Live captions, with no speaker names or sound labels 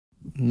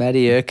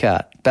Maddie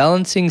Urquhart,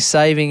 balancing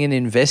saving and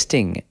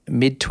investing,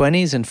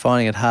 mid-20s and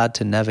finding it hard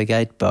to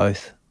navigate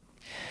both.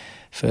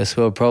 First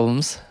world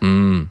problems.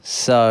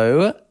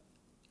 So...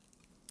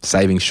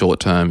 saving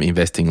short-term,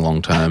 investing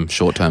long-term,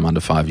 short-term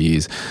under 5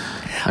 years.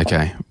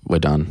 Okay, we're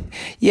done.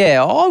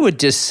 Yeah, I would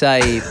just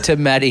say to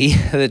Maddie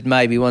that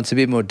maybe wants a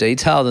bit more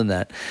detail than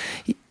that.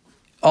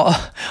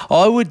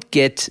 I would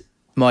get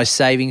my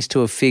savings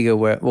to a figure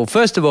where, well,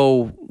 first of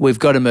all, we've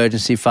got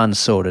emergency funds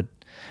sorted.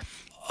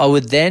 I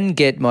would then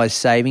get my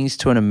savings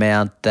to an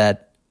amount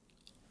that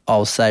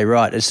I'll say,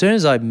 right, as soon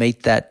as I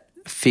meet that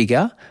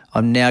figure,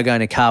 I'm now going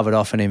to carve it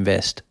off and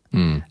invest.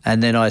 And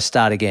then I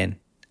start again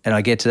and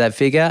I get to that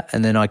figure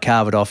and then I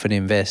carve it off and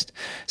invest.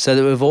 So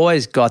that we've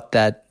always got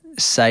that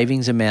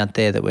savings amount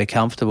there that we're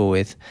comfortable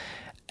with,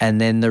 and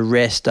then the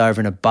rest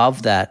over and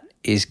above that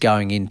is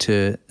going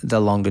into the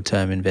longer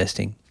term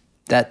investing.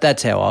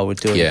 That's how I would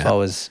do it if I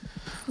was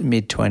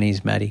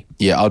mid-20s, Maddie.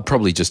 Yeah, I'd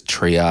probably just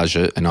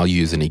triage it, and I'll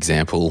use an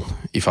example.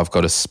 If I've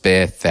got a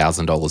spare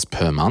 $1,000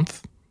 per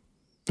month,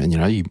 and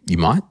you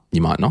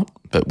might not,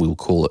 but we'll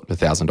call it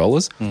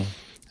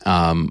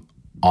 $1,000.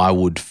 I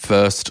would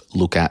first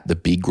look at the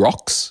big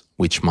rocks,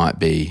 which might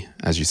be,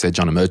 as you said,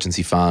 John,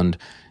 emergency fund.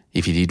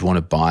 If you did want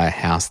to buy a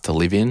house to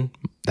live in,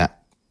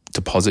 that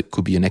deposit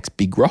could be your next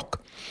big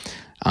rock.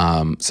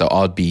 So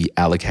I'd be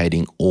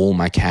allocating all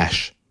my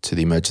cash to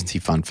the emergency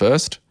fund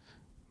first,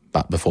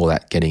 but before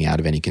that, getting out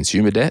of any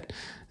consumer debt.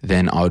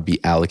 Then I would be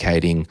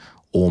allocating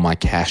all my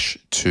cash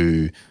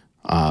to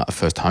a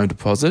first home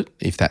deposit,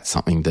 if that's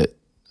something that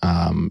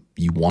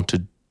you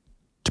wanted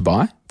to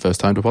buy,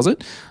 first home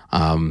deposit.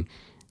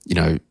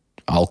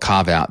 I'll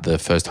carve out the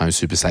first home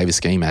super saver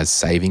scheme as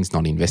savings,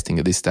 not investing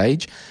at this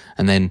stage.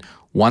 And then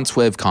once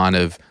we've kind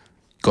of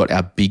got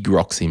our big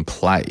rocks in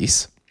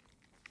place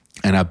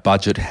and our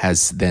budget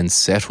has then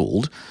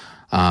settled,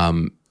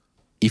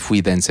 if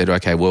we then said,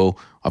 okay, well,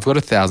 I've got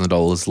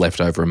 $1,000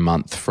 left over a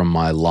month from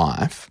my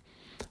life,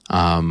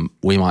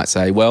 we might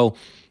say, well,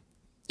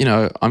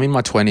 I'm in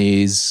my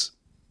 20s,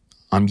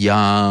 I'm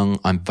young,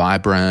 I'm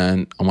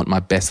vibrant, I want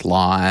my best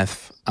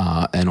life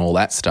and all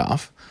that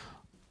stuff.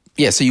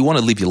 Yeah, so you want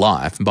to live your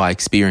life and buy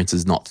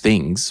experiences, not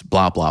things,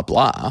 blah, blah,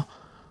 blah.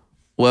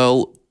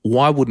 Well,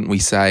 why wouldn't we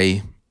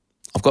say,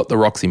 I've got the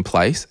rocks in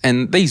place,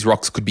 and these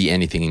rocks could be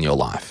anything in your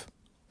life.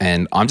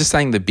 And I'm just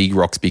saying the big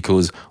rocks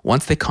because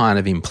once they're kind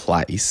of in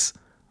place,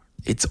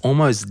 it's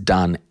almost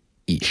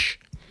done-ish.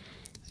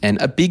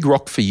 And a big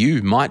rock for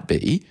you might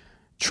be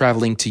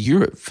traveling to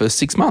Europe for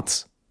 6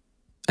 months.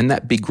 And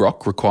that big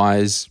rock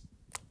requires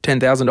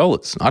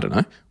 $10,000. I don't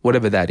know,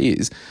 whatever that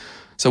is.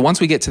 So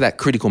once we get to that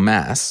critical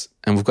mass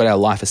and we've got our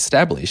life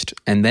established,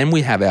 and then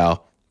we have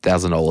our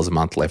 $1,000 a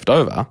month left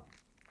over,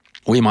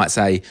 we might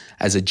say,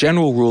 as a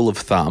general rule of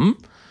thumb,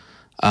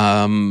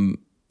 I'm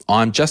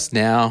just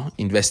now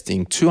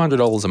investing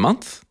 $200 a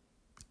month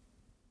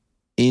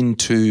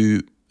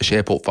into a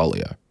share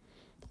portfolio.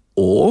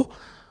 Or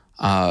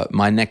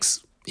my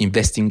next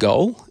investing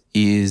goal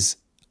is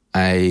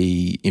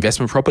a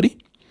investment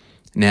property.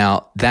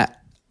 Now,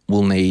 that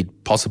will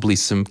need possibly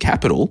some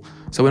capital,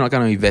 so we're not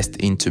going to invest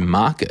into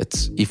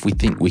markets if we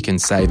think we can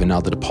save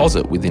another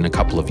deposit within a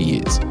couple of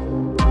years.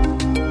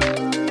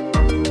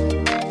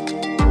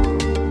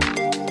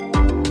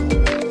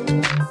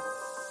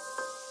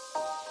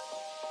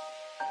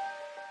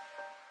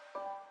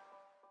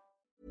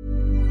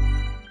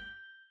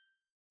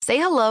 Say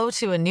hello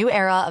to a new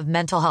era of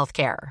mental health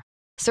care.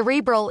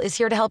 Cerebral is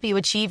here to help you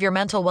achieve your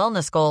mental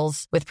wellness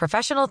goals with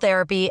professional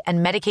therapy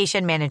and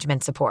medication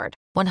management support.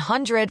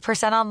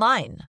 100%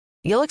 online.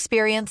 You'll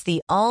experience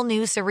the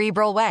all-new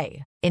Cerebral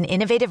Way, an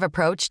innovative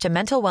approach to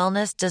mental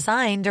wellness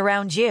designed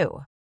around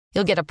you.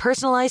 You'll get a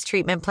personalized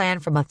treatment plan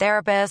from a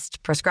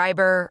therapist,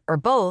 prescriber, or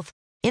both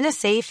in a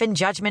safe and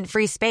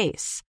judgment-free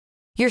space.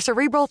 Your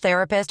Cerebral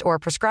therapist or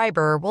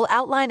prescriber will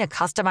outline a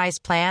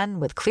customized plan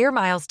with clear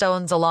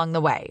milestones along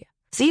the way,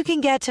 so you can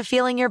get to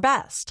feeling your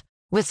best.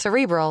 With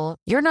Cerebral,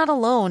 you're not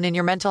alone in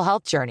your mental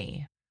health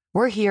journey.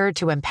 We're here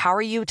to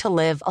empower you to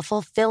live a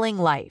fulfilling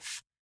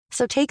life.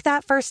 So take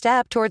that first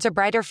step towards a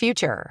brighter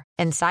future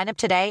and sign up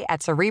today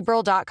at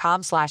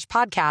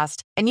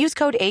Cerebral.com/podcast and use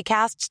code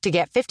ACAST to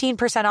get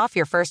 15% off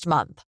your first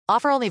month.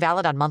 Offer only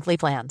valid on monthly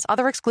plans.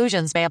 Other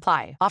exclusions may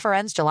apply. Offer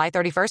ends July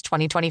 31st,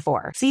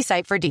 2024. See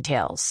site for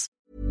details.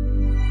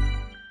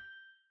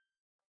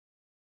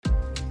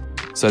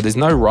 So there's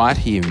no right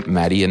here,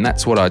 Maddie, and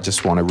that's what I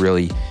just want to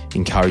really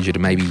encourage you to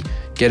maybe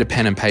get a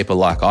pen and paper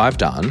like I've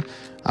done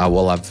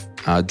while I've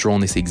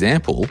drawn this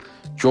example,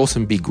 draw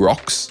some big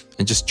rocks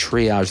and just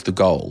triage the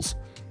goals.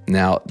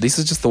 Now, this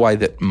is just the way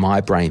that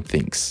my brain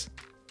thinks.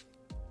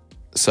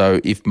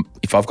 So if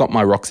I've got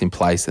my rocks in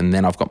place and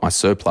then I've got my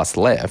surplus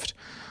left,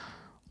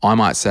 I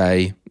might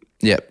say,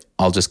 yep,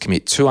 I'll just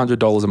commit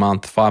 $200 a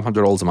month,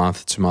 $500 a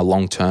month to my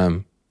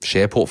long-term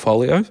share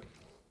portfolio.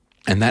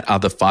 And that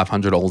other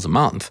 $500 a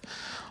month,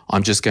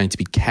 I'm just going to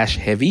be cash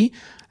heavy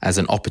as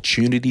an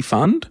opportunity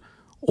fund,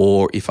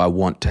 or if I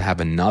want to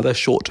have another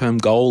short-term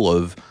goal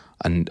of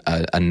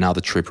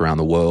another trip around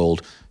the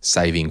world,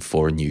 saving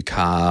for a new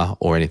car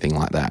or anything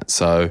like that.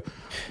 So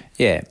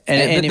yeah,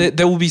 and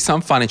there will be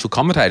some financial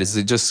commentators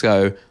that just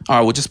go, all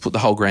right, we'll just put the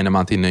whole $1,000 a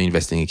month in the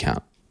investing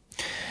account.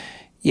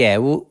 Yeah,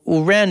 well,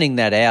 rounding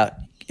that out,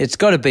 it's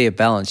got to be a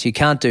balance. You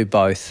can't do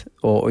both,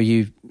 or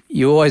you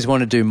always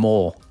want to do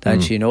more,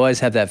 don't you? And always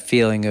have that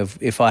feeling of,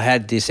 if I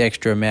had this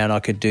extra amount, I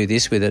could do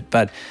this with it.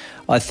 But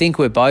I think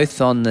we're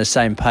both on the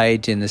same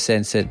page in the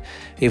sense that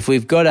if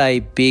we've got a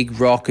big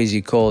rock, as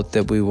you call it,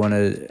 that we want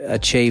to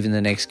achieve in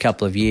the next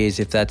couple of years,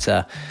 if that's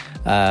a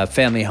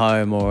family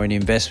home or an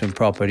investment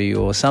property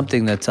or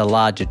something that's a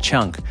larger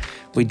chunk,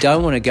 we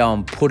don't want to go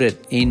and put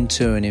it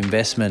into an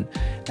investment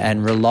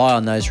and rely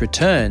on those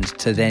returns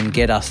to then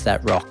get us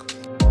that rock.